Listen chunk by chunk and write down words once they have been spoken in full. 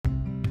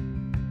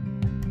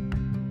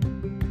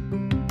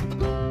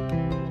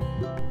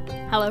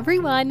Hello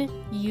everyone,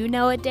 you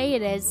know what day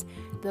it is,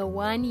 the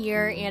 1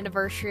 year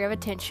anniversary of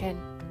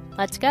Attention.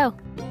 Let's go.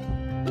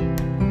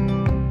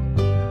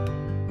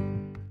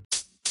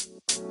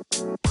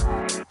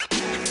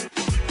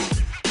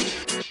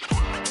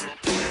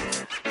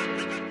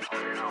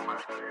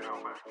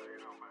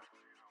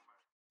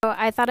 So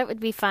I thought it would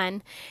be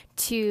fun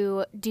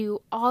to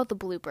do all the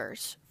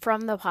bloopers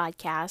from the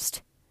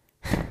podcast.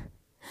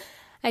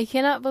 I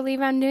cannot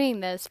believe I'm doing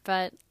this,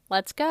 but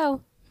let's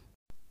go.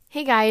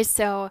 Hey guys,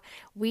 so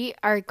we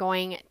are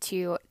going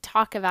to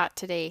talk about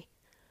today.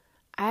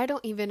 I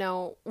don't even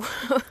know.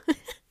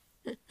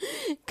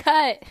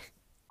 Cut.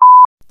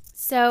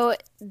 So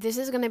this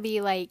is going to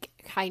be like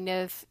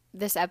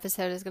this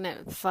episode is going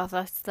to...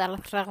 Hello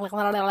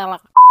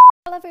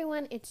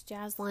everyone, it's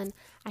Jaslyn.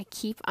 I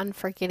keep on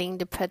forgetting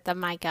to put the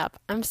mic up.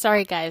 I'm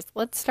sorry guys,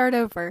 let's start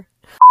over.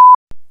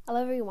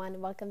 Hello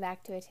everyone, welcome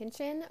back to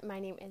Attention.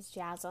 My name is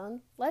Jaslyn.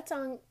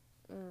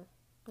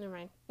 Never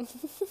mind.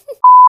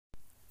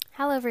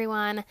 Hello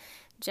everyone,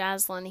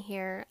 Jaslyn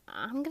here.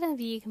 I'm gonna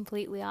be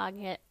completely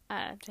honest.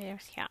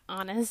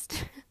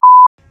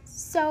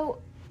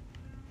 So,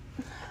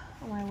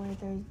 oh my word,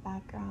 there's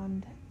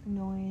background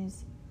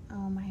noise.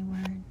 Oh my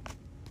word.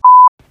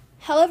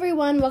 Hello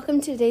everyone,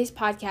 welcome to today's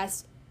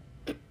podcast.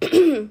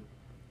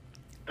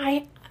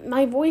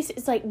 My voice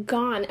is like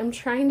gone. I'm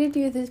trying to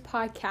do this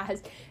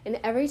podcast and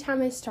every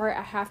time I start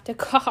I have to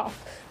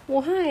cough.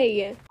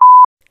 Why?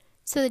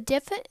 So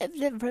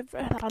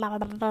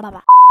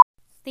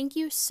thank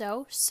you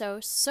so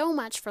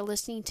much for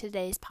listening to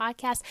today's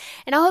podcast,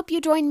 and I hope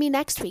you join me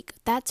next week.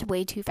 That's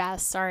way too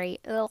fast, sorry.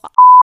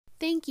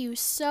 Thank you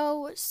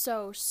so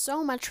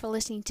much for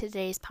listening to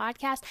today's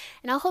podcast,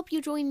 and I hope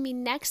you join me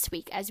next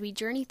week as we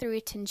journey through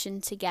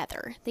Attention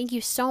together. Thank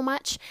you so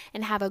much,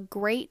 and have a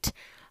great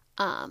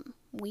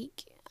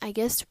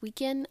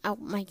weekend. Oh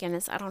my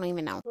goodness, I don't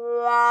even know.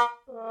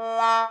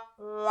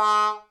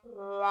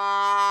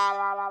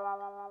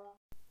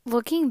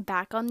 Looking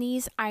back on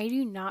these, I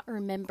do not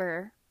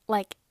remember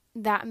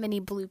that many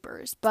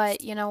bloopers,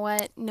 but you know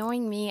what,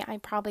 knowing me, I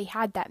probably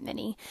had that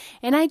many,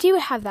 and I do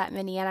have that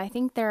many, and I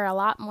think there are a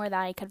lot more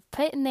that I could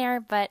put in there,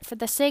 but for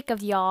the sake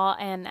of y'all,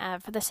 and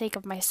for the sake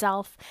of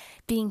myself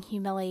being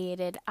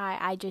humiliated,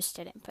 I just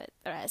didn't put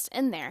the rest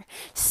in there.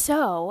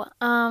 So,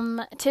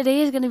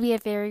 today is going to be a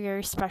very,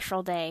 very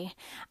special day.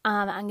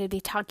 I'm going to be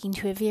talking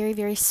to a very,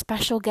 very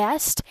special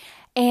guest,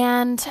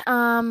 and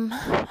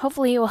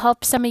hopefully it will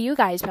help some of you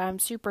guys, but I'm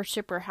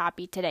super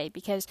happy today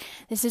because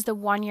this is the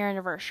 1 year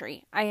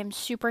anniversary. I am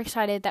super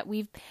excited that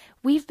we've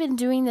been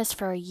doing this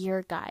for a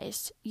year,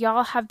 guys.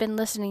 Y'all have been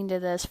listening to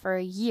this for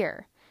a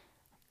year.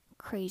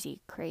 Crazy.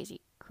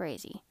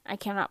 I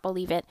cannot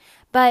believe it.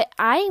 But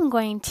I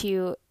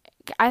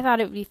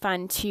thought it would be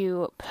fun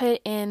to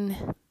put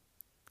in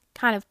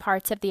kind of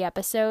parts of the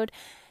episode.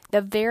 The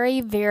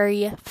very,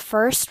 very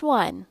first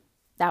one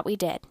that we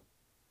did.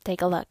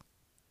 Take a look.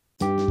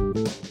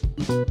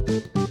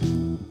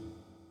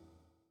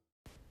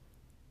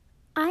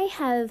 I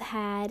have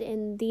had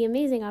the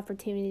amazing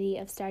opportunity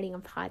of starting a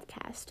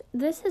podcast.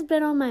 This has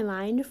been on my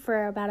mind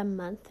for about a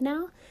month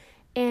now,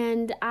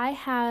 and I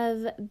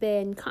have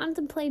been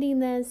contemplating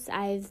this.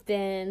 I've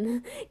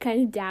been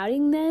kind of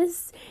doubting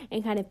this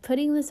and kind of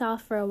putting this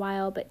off for a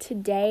while, but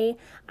today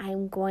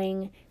I'm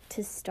going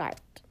to start.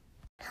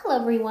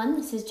 Hello everyone,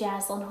 this is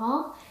Jaslyn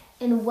Hall,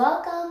 and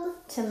welcome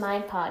to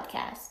my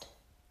podcast.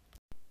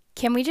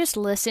 Can we just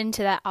listen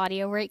to that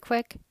audio right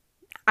quick?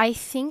 I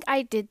think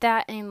I did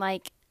that in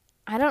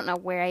I don't know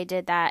where I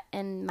did that,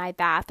 in my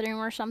bathroom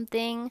or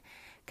something,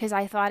 because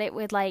I thought it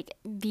would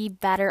be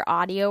better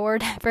audio or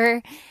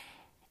whatever.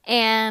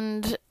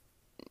 And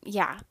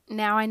yeah,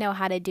 now I know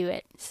how to do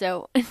it.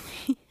 So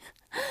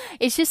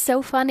it's just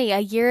so funny. A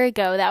year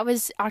ago, that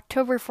was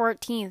October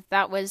 14th.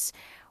 That was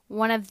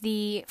one of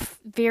the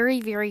very,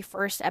 very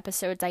first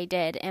episodes I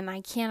did, and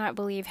I cannot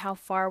believe how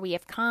far we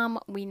have come.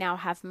 We now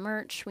have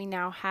merch. We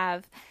now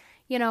have,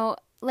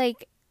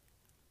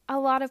 a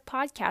lot of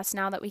podcasts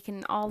now that we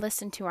can all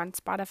listen to on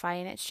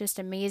Spotify, and it's just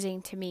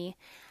amazing to me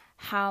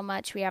how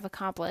much we have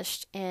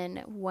accomplished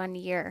in 1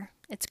 year.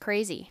 It's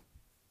crazy.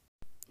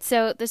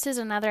 So this is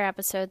another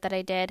episode that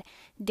I did,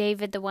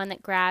 David, the one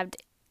that grabbed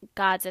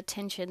God's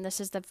attention.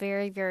 This is the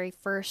very, very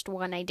first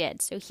one I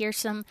did. So here's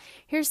some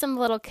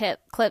little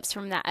clips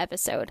from that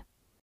episode.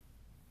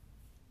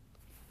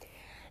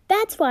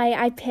 That's why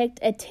I picked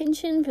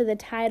Attention for the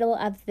title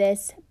of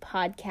this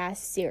podcast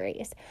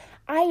series.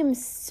 I am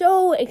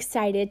so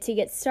excited to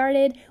get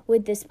started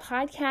with this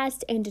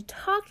podcast and to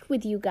talk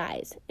with you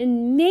guys.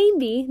 And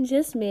maybe,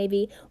 just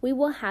maybe, we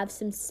will have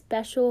some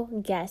special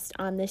guests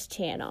on this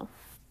channel.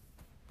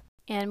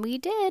 And we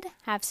did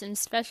have some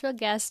special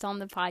guests on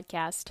the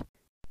podcast.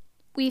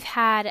 We've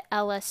had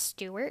Ella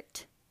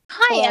Stewart.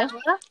 Hi, Hello.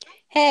 Ella.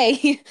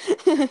 Hey.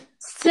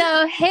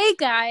 So, hey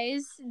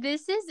guys,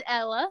 this is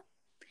Ella.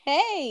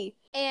 Hey.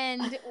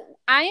 And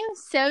I am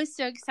so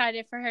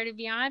excited for her to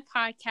be on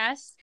my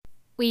podcast.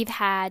 We've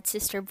had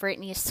Sister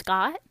Brittany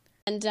Scott.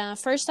 And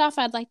first off,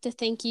 I'd like to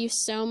thank you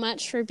so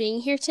much for being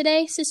here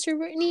today, Sister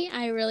Brittany.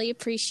 I really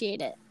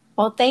appreciate it.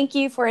 Well, thank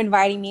you for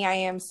inviting me. I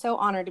am so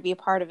honored to be a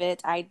part of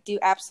it. I do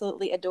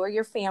absolutely adore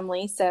your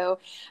family. So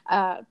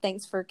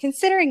thanks for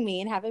considering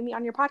me and having me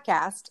on your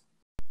podcast.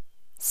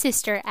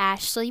 Sister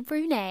Ashley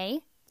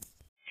Brunet.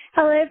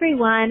 Hello,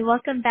 everyone.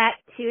 Welcome back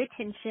to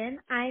Attention.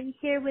 I'm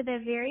here with a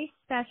very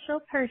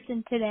special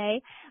person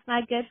today,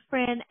 my good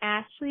friend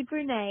Ashley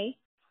Brunet.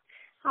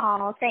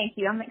 Oh, thank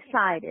you. I'm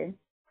excited.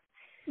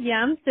 Yeah,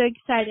 I'm so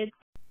excited.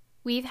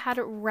 We've had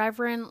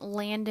Reverend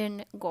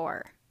Landon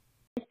Gore.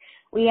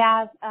 We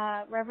have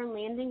Reverend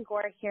Landon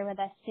Gore here with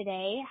us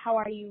today. How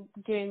are you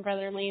doing,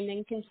 Brother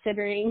Landon,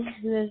 considering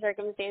the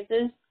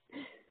circumstances?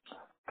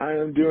 I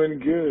am doing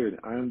good.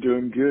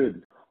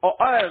 Oh,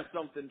 I have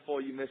something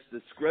for you,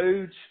 Mr.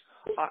 Scrooge.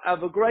 I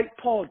have a great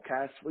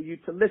podcast for you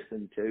to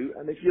listen to,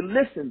 and if you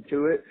listen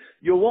to it,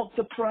 you'll want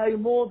to pray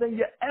more than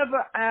you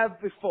ever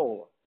have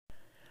before.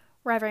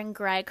 Reverend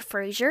Greg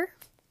Frazier.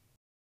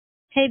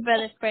 Hey,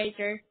 Brother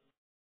Frazier.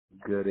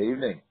 Good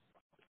evening.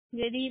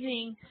 Good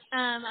evening.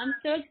 I'm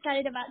so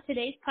excited about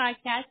today's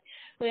podcast.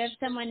 We have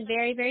someone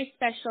very, very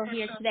special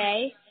here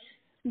today,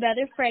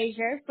 Brother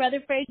Frazier. Brother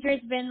Frazier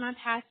has been my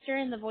pastor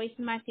and the voice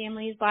of my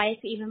family's life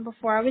even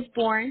before I was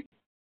born.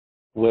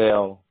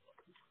 Well,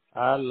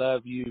 I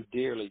love you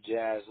dearly,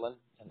 Jaslyn,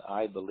 and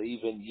I believe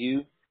in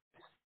you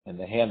and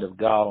the hand of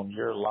God on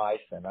your life,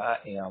 and I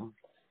am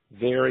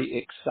very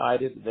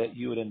excited that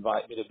you would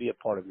invite me to be a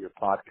part of your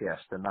podcast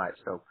tonight.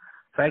 So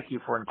thank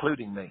you for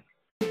including me.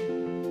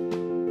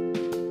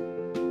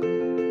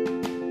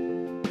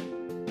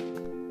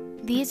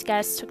 These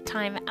guests took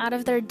time out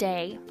of their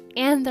day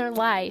and their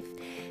life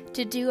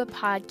to do a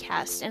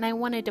podcast, and I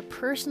wanted to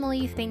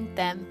personally thank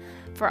them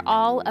for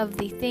all of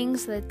the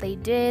things that they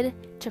did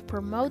to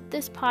promote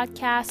this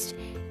podcast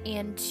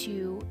and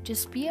to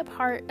just be a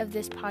part of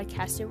this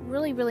podcast. It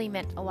really, really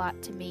meant a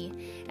lot to me,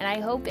 and I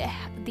hope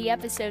the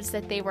episodes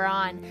that they were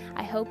on,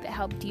 I hope it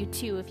helped you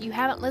too. If you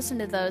haven't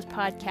listened to those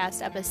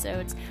podcast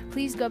episodes,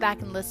 please go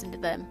back and listen to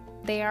them.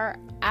 They are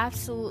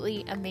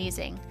absolutely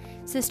amazing.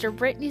 Sister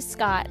Brittany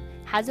Scott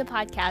has a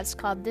podcast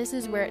called This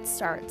Is Where It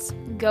Starts.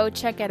 Go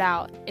check it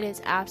out. It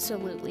is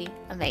absolutely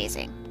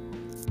amazing.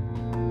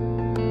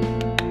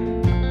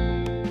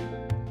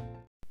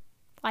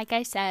 Like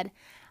I said,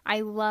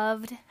 I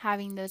loved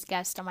having those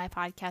guests on my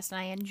podcast,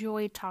 and I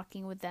enjoyed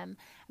talking with them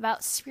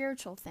about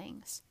spiritual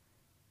things.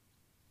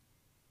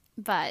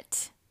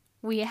 But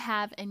we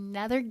have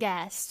another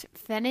guest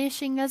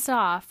finishing us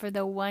off for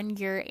the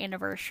 1-year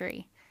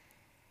anniversary.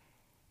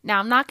 Now,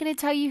 I'm not going to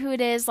tell you who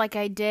it is like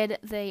I did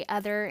the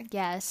other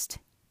guest.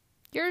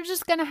 You're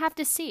just going to have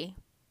to see.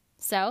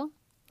 So,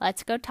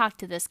 let's go talk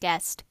to this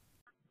guest.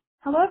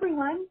 Hello,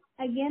 everyone.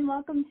 Again,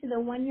 welcome to the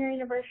 1-year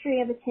anniversary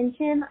of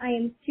Attention. I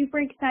am super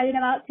excited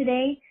about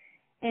today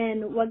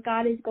and what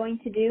God is going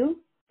to do.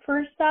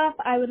 First off,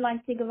 I would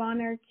like to give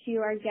honor to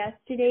our guest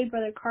today,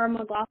 Brother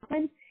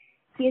Mclaughlin.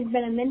 He has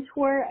been a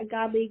mentor, a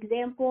godly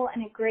example,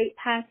 and a great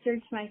pastor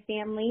to my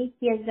family.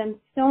 He has done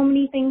so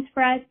many things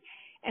for us,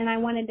 and I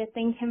wanted to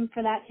thank him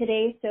for that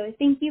today. So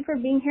thank you for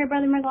being here,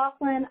 Brother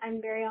Mclaughlin.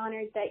 I'm very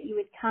honored that you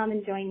would come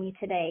and join me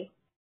today.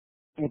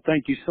 Well,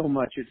 thank you so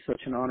much. It's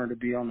such an honor to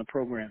be on the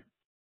program.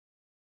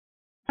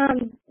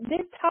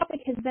 This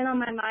topic has been on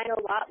my mind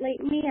a lot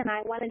lately, and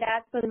I wanted to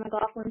ask Brother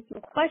Mclaughlin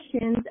some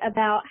questions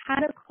about how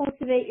to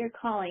cultivate your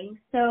calling.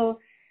 So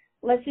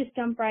let's just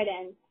jump right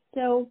in.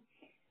 So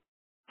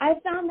I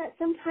found that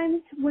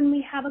sometimes when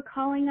we have a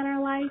calling on our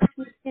life,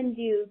 we tend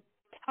to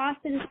toss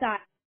it aside.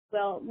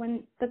 Well,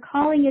 when the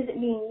calling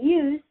isn't being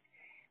used,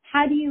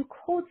 how do you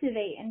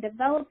cultivate and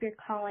develop your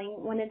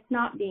calling when it's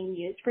not being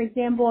used? For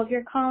example, if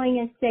your calling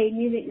is, say,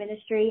 music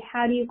ministry,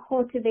 how do you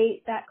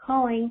cultivate that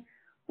calling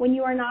when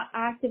you are not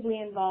actively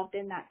involved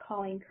in that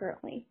calling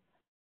currently?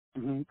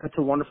 That's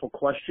a wonderful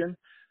question.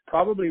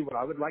 Probably what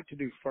I would like to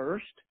do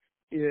first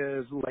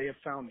is lay a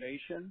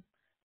foundation,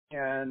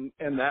 and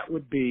that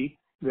would be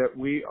that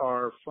we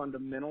are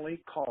fundamentally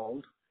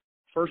called,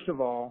 first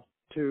of all,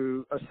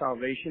 to a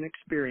salvation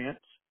experience,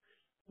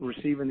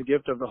 receiving the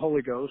gift of the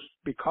Holy Ghost,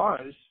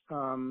 because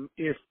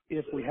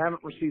if we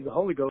haven't received the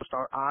Holy Ghost,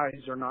 our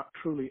eyes are not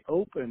truly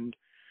opened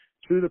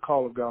to the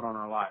call of God on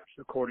our lives,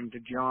 according to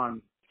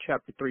John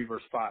chapter 3,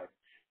 verse 5.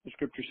 The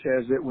scripture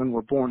says that when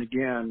we're born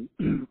again,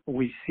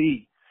 we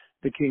see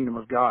the kingdom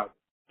of God.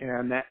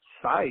 And that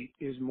sight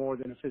is more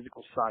than a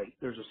physical sight.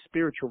 There's a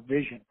spiritual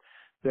vision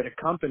that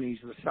accompanies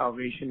the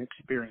salvation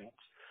experience.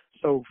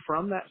 So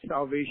from that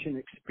salvation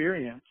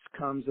experience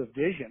comes a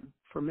vision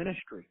for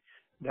ministry.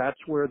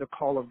 That's where the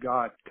call of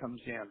God comes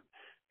in.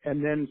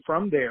 And then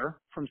from there,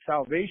 from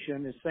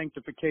salvation is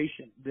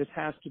sanctification. This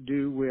has to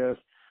do with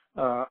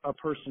a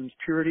person's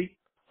purity,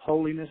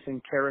 holiness,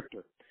 and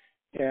character.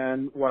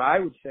 And what I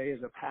would say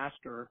as a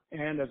pastor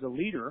and as a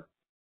leader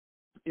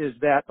is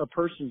that a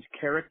person's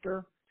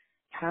character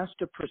has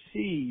to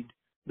precede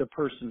the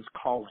person's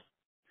calling.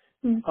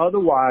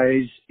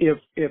 Otherwise, if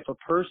a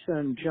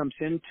person jumps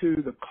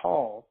into the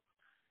call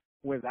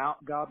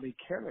without godly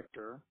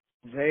character,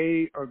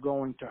 they are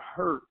going to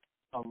hurt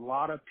a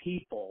lot of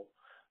people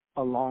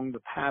along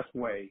the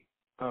pathway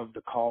of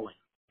the calling.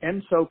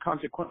 And so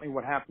consequently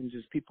what happens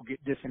is people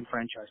get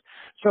disenfranchised.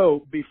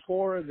 So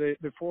before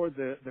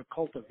the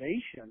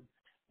cultivation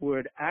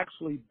would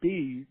actually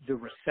be the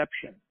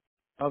reception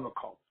of a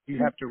call. You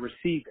have to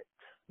receive it.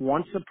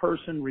 Once a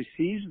person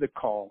receives the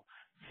call,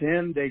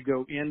 then they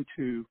go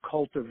into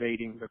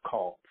cultivating the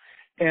call.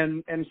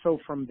 And so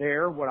from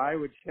there, what I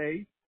would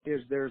say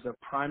is there's a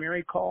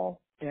primary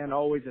call and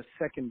always a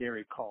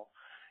secondary call.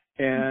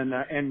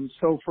 And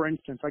so for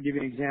instance, I'll give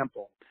you an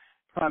example.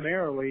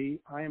 Primarily,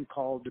 I am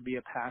called to be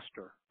a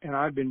pastor, and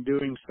I've been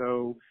doing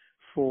so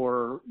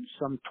for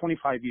some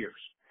 25 years.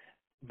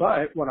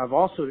 But what I've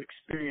also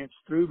experienced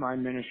through my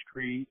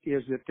ministry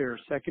is that there are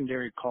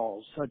secondary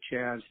calls, such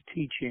as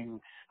teaching.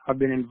 I've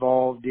been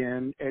involved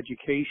in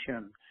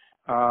education.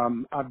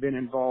 I've been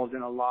involved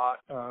in a lot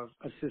of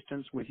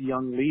assistance with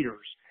young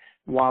leaders.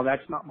 While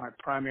that's not my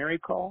primary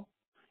call,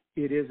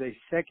 it is a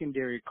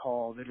secondary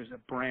call that is a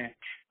branch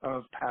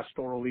of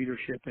pastoral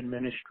leadership and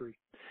ministry.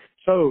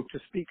 So to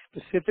speak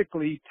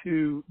specifically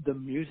to the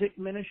music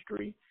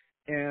ministry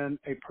and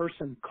a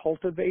person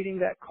cultivating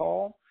that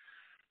call,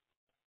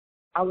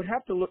 I would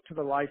have to look to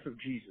the life of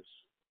Jesus.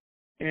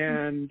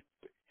 And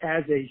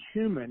as a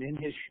human, in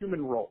his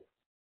human role,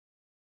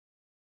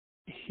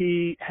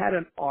 he had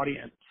an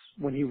audience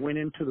when he went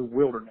into the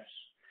wilderness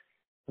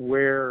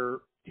where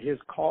his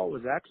call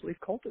was actually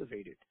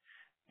cultivated.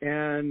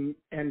 And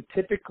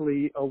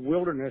typically a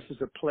wilderness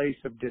is a place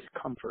of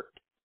discomfort.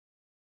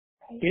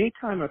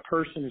 Anytime a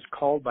person is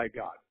called by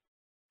God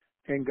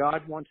and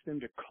God wants them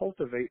to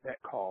cultivate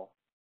that call,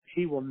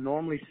 he will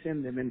normally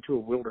send them into a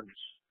wilderness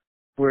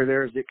where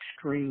there's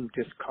extreme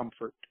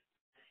discomfort.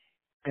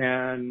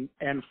 And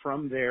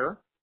from there,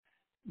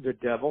 the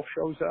devil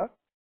shows up,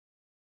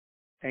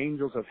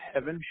 angels of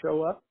heaven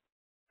show up,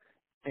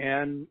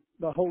 and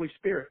the Holy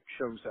Spirit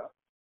shows up.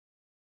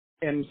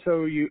 And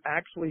so you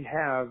actually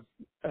have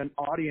an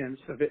audience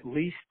of at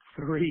least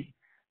 3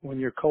 when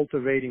you're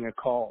cultivating a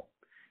call.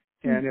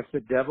 And if the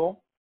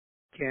devil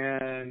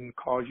can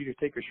cause you to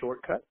take a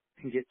shortcut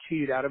and get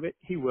cheated out of it,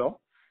 he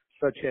will,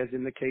 such as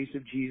in the case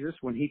of Jesus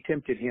when he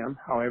tempted him.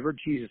 However,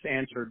 Jesus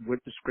answered with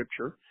the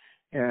scripture,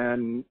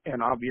 and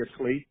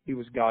obviously he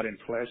was God in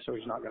flesh, so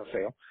he's not going to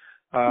fail.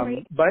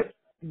 Right. But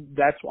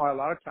that's why a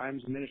lot of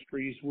times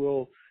ministries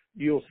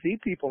you'll see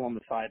people on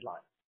the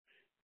sideline.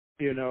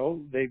 You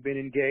know, they've been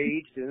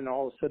engaged and then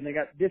all of a sudden they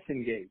got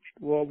disengaged.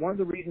 Well, one of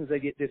the reasons they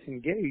get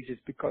disengaged is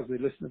because they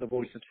listen to the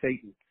voice of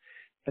Satan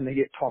and they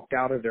get talked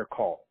out of their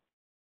call.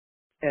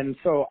 And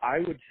so I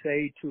would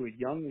say to a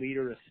young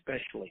leader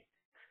especially,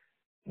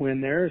 when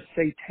there's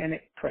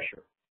satanic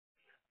pressure,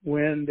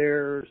 when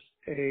there's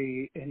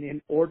an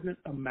inordinate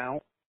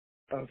amount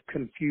of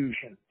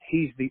confusion,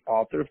 he's the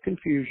author of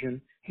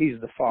confusion,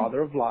 he's the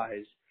father of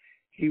lies,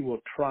 he will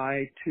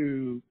try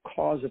to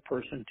cause a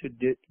person to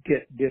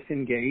get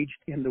disengaged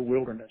in the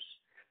wilderness.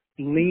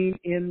 Lean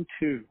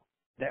into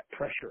that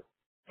pressure.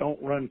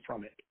 Don't run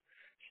from it.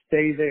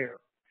 Stay there.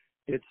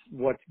 It's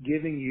what's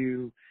giving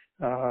you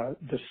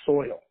the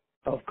soil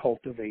of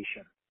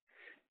cultivation.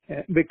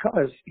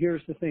 Because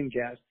here's the thing,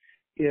 Jazz.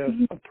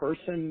 If a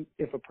person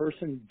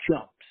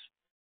jumps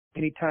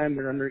anytime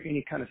they're under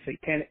any kind of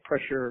satanic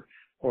pressure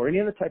or any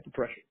other type of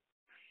pressure,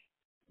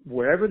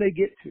 wherever they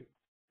get to,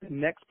 the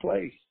next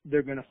place,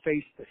 they're going to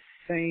face the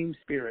same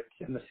spirits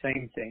and the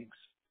same things.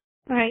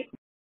 Right.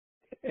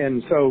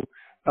 And so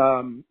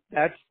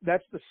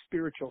that's the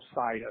spiritual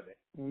side of it.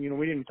 You know,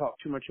 we didn't talk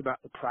too much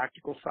about the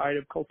practical side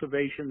of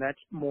cultivation. That's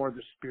more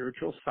the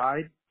spiritual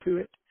side to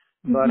it.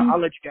 But I'll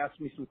let you ask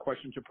me some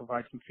questions or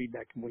provide some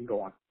feedback, and we can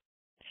go on.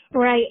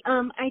 Right.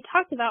 I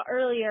talked about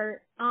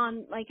earlier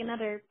on like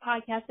another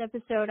podcast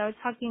episode, I was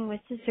talking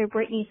with Sister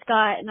Brittany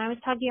Scott, and I was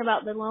talking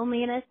about the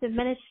loneliness of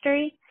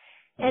ministry.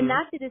 And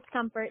that's a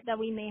discomfort that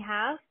we may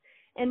have.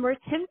 And we're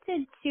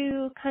tempted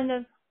to kind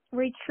of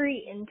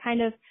retreat and kind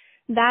of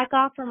back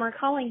off from our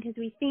calling because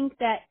we think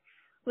that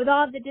with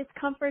all the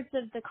discomforts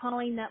of the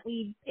calling that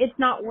it's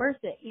not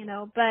worth it, you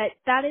know. But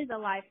that is a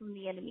lie from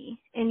the enemy.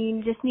 And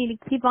you just need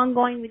to keep on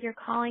going with your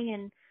calling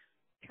and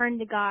turn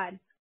to God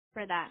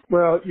for that.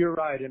 Well, you're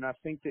right. And I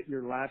think that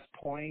your last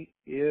point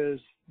is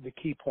the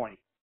key point.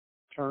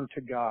 Turn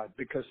to God.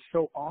 Because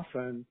so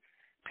often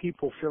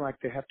people feel like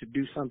they have to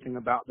do something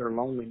about their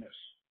loneliness.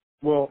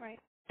 Well, right.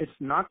 It's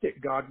not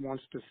that God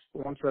wants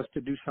us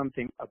to do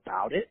something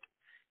about it.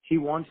 He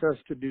wants us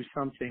to do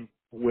something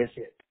with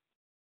it.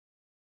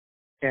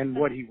 And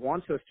what he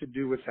wants us to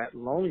do with that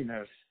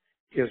loneliness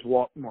is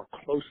walk more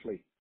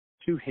closely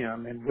to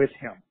him and with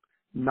him,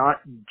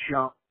 not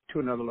jump to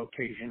another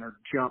location or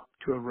jump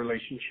to a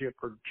relationship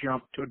or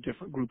jump to a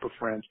different group of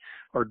friends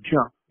or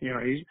jump. You know,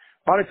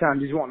 a lot of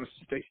times he's wanting us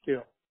to stay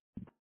still.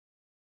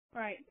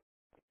 Right.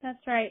 That's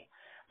right.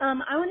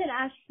 I wanted to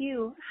ask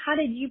you, how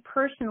did you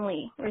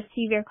personally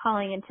receive your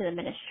calling into the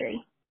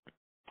ministry?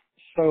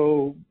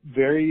 So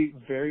very,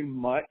 very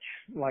much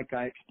like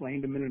I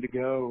explained a minute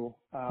ago,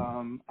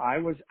 I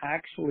was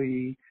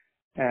actually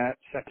at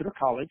secular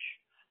college.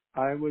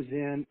 I was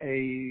in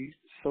a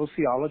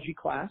sociology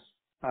class.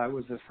 I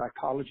was a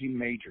psychology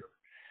major.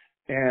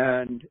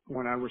 And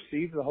when I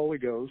received the Holy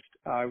Ghost,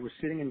 I was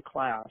sitting in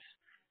class,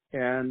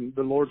 and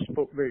the Lord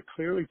spoke very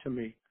clearly to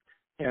me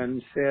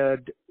and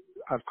said,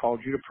 I've called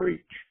you to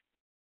preach.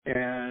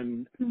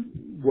 And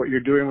what you're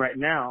doing right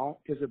now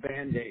is a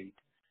Band-Aid,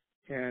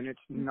 and it's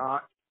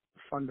not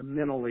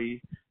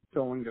fundamentally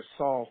going to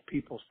solve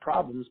people's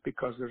problems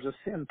because there's a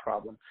sin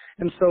problem.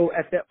 And so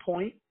at that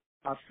point,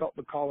 I felt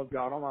the call of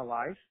God on my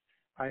life.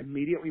 I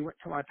immediately went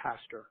to my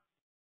pastor,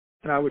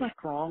 and I would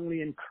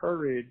strongly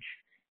encourage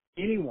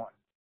anyone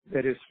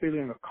that is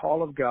feeling the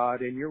call of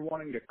God and you're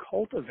wanting to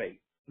cultivate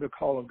the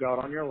call of God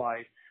on your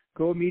life,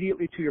 go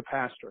immediately to your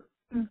pastor,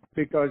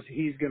 because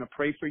he's going to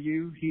pray for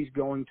you. He's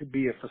going to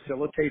be a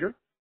facilitator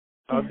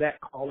of that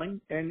calling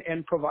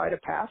and provide a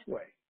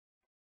pathway.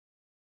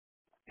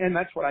 And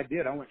that's what I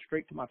did. I went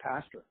straight to my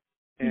pastor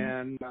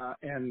and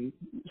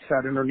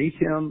sat underneath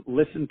him,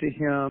 listened to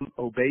him,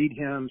 obeyed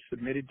him,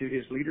 submitted to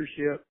his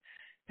leadership.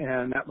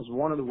 And that was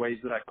one of the ways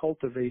that I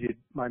cultivated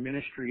my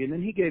ministry. And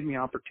then he gave me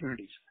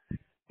opportunities.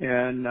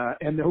 And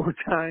there were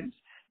times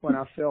when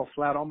I fell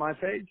flat on my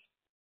face,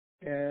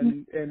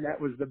 and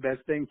that was the best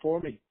thing for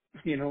me.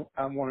 You know,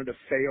 I wanted to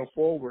fail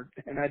forward,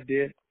 and I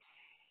did.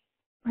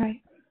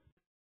 Right.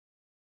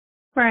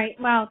 Right.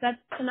 Wow, that's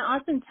an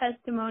awesome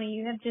testimony.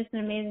 You have just an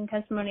amazing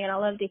testimony, and I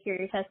love to hear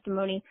your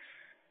testimony.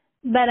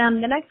 But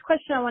the next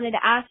question I wanted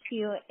to ask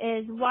you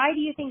is, why do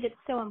you think it's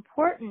so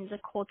important to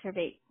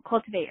cultivate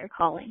your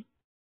calling?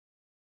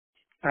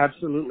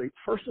 Absolutely.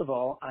 First of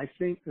all, I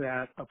think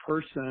that a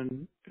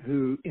person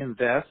who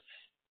invests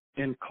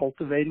in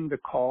cultivating the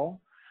call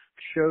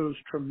shows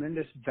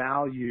tremendous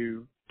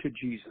value to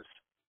Jesus.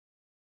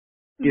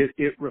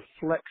 It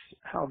reflects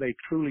how they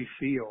truly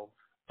feel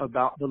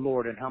about the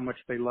Lord and how much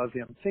they love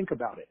him. Think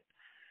about it.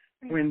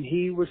 When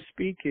he was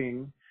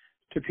speaking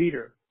to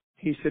Peter,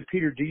 he said,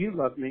 Peter, do you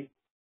love me?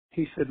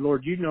 He said,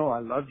 Lord, you know I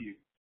love you.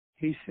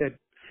 He said,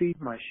 feed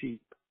my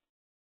sheep.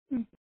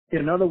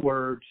 In other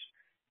words,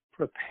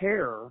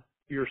 prepare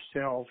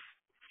yourself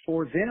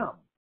for them.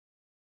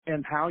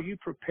 And how you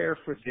prepare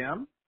for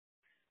them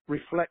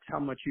reflects how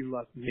much you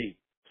love me.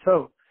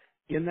 So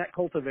in that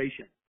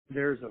cultivation,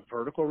 there's a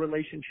vertical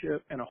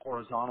relationship and a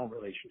horizontal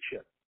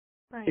relationship.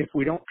 Right. If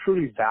we don't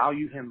truly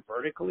value him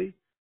vertically,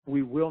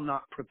 we will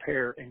not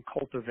prepare and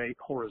cultivate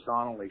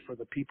horizontally for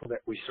the people that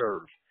we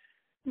serve.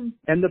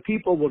 And the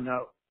people will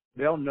know.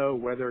 They'll know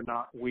whether or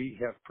not we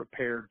have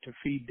prepared to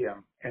feed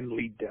them and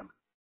lead them.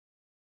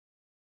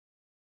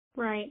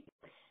 Right.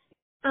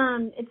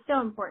 It's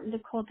so important to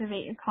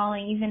cultivate your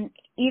calling,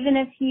 even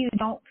if you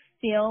don't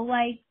feel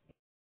like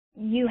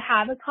you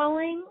have a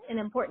calling, an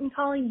important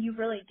calling. You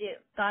really do.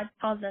 God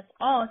calls us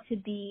all to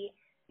be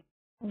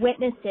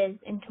witnesses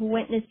and to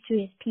witness to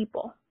his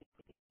people.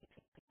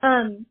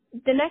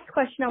 The next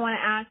question I want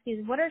to ask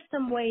is, what are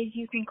some ways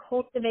you can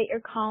cultivate your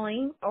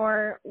calling,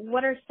 or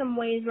what are some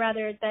ways,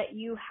 rather, that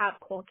you have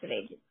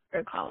cultivated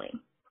your calling?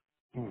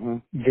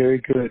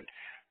 Very good.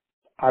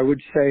 I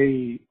would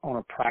say on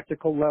a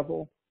practical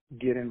level,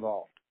 get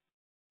involved.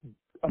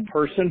 A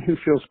person who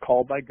feels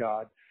called by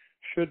God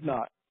should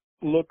not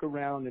look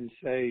around and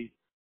say,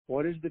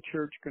 what is the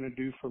church going to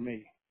do for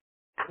me?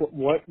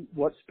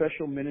 What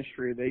special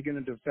ministry are they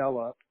going to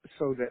develop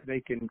so that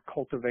they can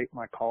cultivate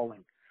my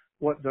calling?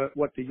 What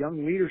the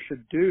young leader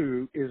should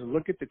do is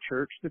look at the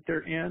church that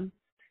they're in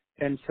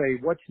and say,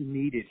 what's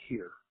needed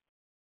here?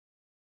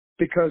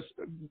 Because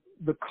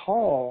the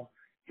call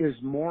is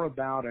more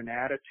about an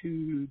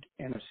attitude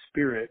and a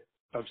spirit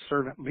of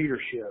servant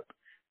leadership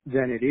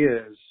than it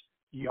is,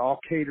 y'all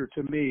cater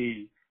to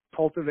me,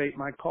 cultivate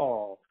my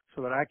call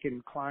so that I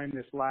can climb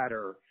this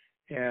ladder,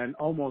 and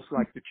almost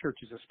like the church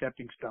is a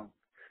stepping stone.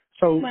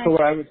 So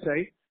what I would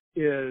say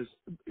is,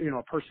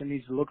 a person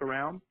needs to look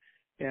around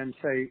and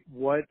say,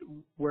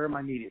 where am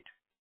I needed?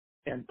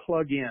 And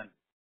plug in.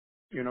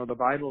 The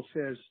Bible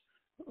says,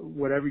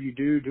 whatever you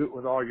do, do it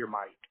with all your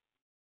might.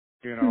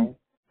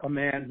 A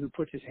man who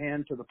puts his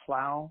hand to the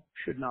plow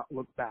should not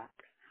look back.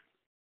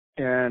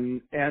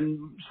 And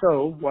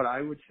so what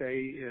I would say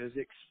is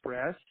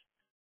express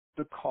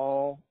the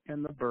call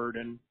and the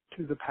burden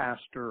to the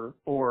pastor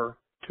or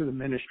to the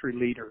ministry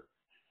leader.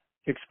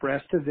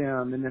 Express to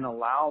them and then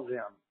allow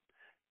them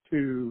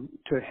to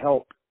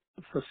help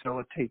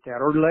facilitate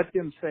that, or let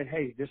them say,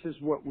 hey, this is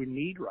what we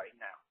need right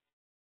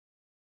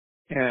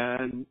now.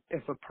 And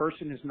if a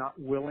person is not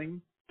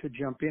willing to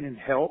jump in and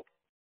help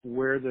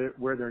where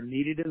they're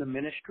needed in the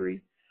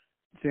ministry,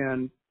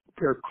 then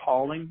their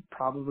calling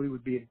probably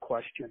would be in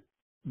question,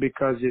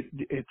 because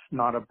it's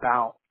not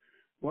about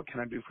what can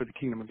I do for the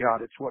kingdom of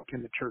God. It's what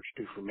can the church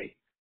do for me,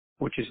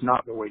 which is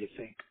not the way to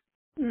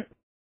think.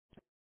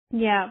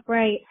 Yeah,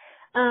 right.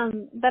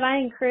 But I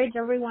encourage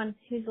everyone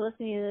who's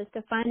listening to this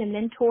to find a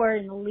mentor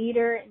and a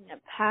leader and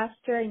a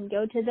pastor and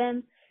go to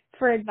them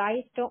for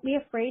advice. Don't be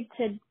afraid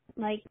to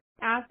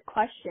ask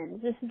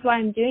questions. This is why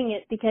I'm doing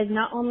it, because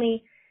not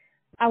only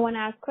I want to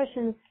ask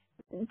questions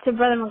to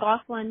Brother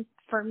Mclaughlin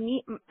for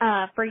me,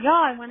 for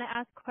y'all, I want to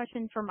ask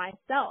questions for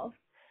myself.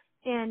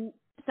 And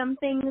some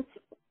things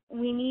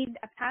we need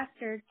a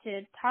pastor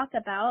to talk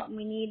about, and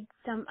we need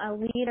a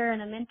leader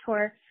and a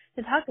mentor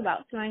to talk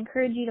about. So I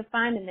encourage you to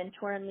find a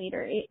mentor and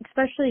leader,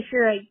 especially if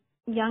you're a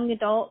young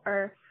adult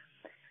or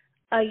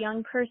a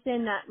young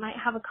person that might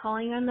have a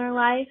calling on their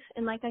life.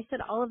 And like I said,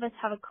 all of us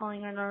have a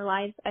calling on our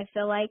lives, I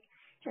feel like,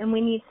 and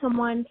we need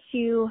someone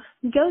to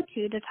go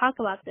to talk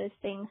about those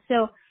things.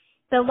 So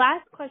the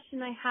last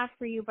question I have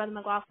for you, Brother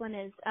Mclaughlin,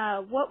 is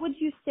what would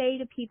you say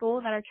to people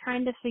that are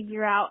trying to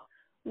figure out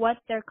what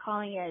their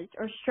calling is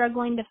or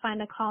struggling to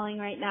find a calling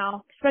right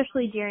now,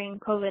 especially during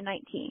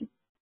COVID-19?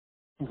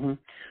 Mm-hmm.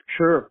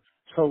 Sure.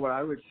 So what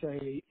I would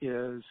say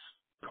is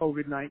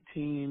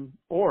COVID-19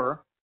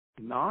 or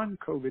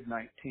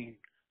non-COVID-19,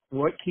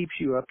 what keeps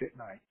you up at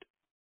night?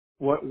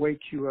 What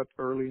wakes you up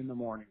early in the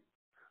morning?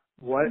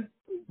 What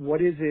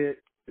is it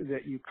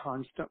that you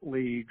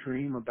constantly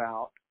dream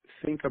about,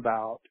 think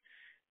about,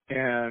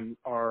 and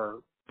are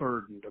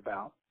burdened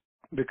about?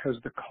 Because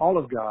the call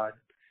of God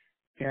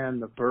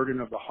and the burden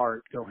of the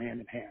heart go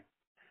hand in hand.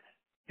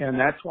 And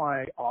that's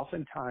why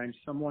oftentimes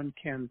someone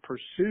can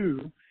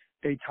pursue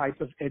a type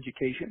of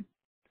education,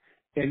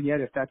 and yet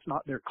if that's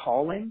not their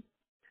calling,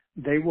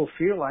 they will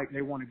feel like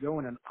they want to go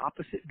in an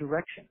opposite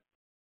direction.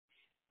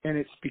 And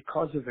it's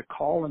because of the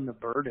call and the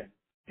burden.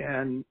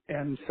 And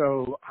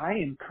so I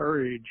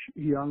encourage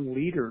young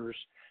leaders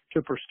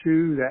to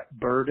pursue that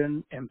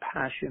burden and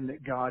passion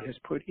that God has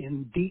put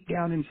in deep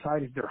down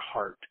inside of their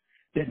heart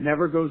that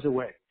never goes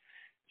away.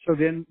 So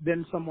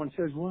then someone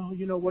says, well,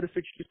 what if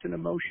it's just an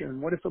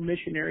emotion? What if a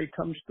missionary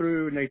comes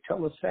through and they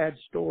tell a sad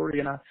story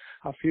and I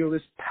feel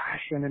this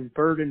passion and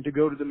burden to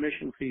go to the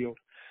mission field?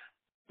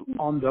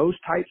 On those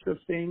types of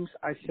things,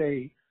 I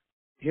say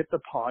hit the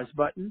pause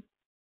button,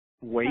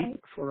 wait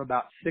for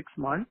about 6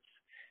 months,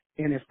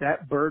 and if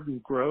that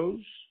burden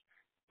grows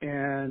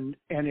and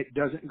it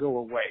doesn't go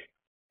away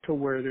to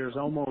where there's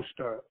almost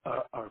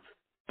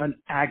an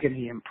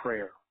agony in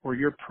prayer, where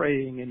you're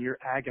praying and you're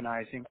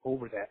agonizing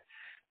over that.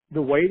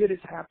 The way that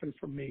it's happened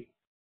for me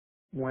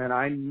when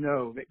I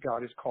know that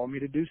God has called me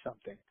to do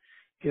something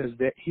is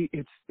that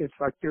it's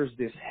like there's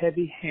this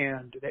heavy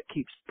hand that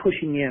keeps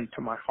pushing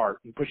into my heart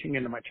and pushing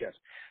into my chest.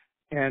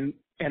 And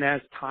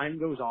as time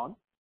goes on,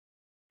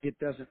 it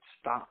doesn't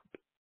stop.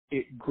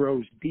 It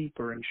grows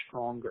deeper and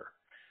stronger.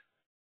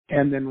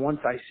 And then once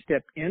I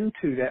step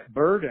into that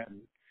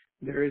burden,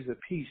 there is a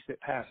peace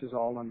that passes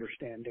all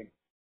understanding.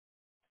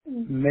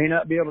 May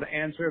not be able to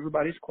answer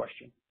everybody's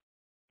question.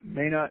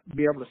 May not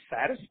be able to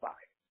satisfy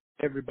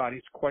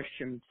everybody's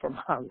question for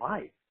my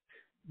life.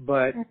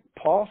 But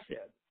Paul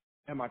said,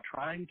 am I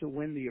trying to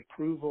win the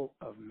approval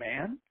of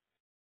man,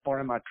 or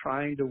am I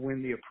trying to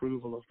win the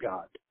approval of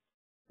God?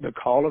 The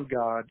call of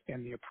God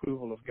and the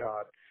approval of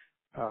God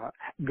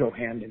go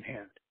hand in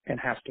hand and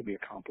has to be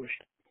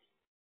accomplished.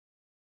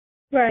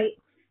 Right.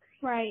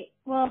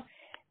 Well,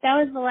 that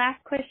was the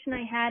last question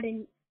I had,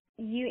 and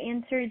you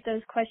answered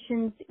those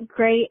questions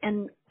great,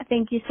 and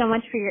thank you so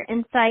much for your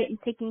insight and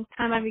taking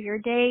time out of your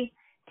day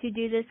to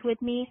do this with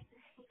me.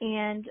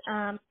 And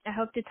I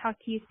hope to talk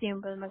to you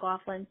soon, Brother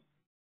Mclaughlin.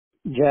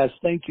 Jazz,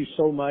 thank you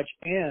so much.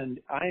 And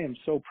I am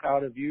so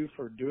proud of you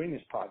for doing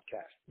this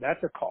podcast.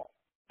 That's a call.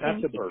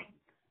 That's a burden.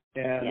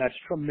 And that's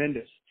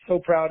tremendous. So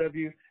proud of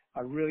you.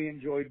 I really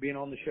enjoyed being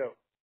on the show.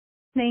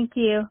 Thank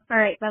you. All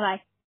right.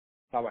 Bye-bye.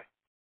 Bye-bye.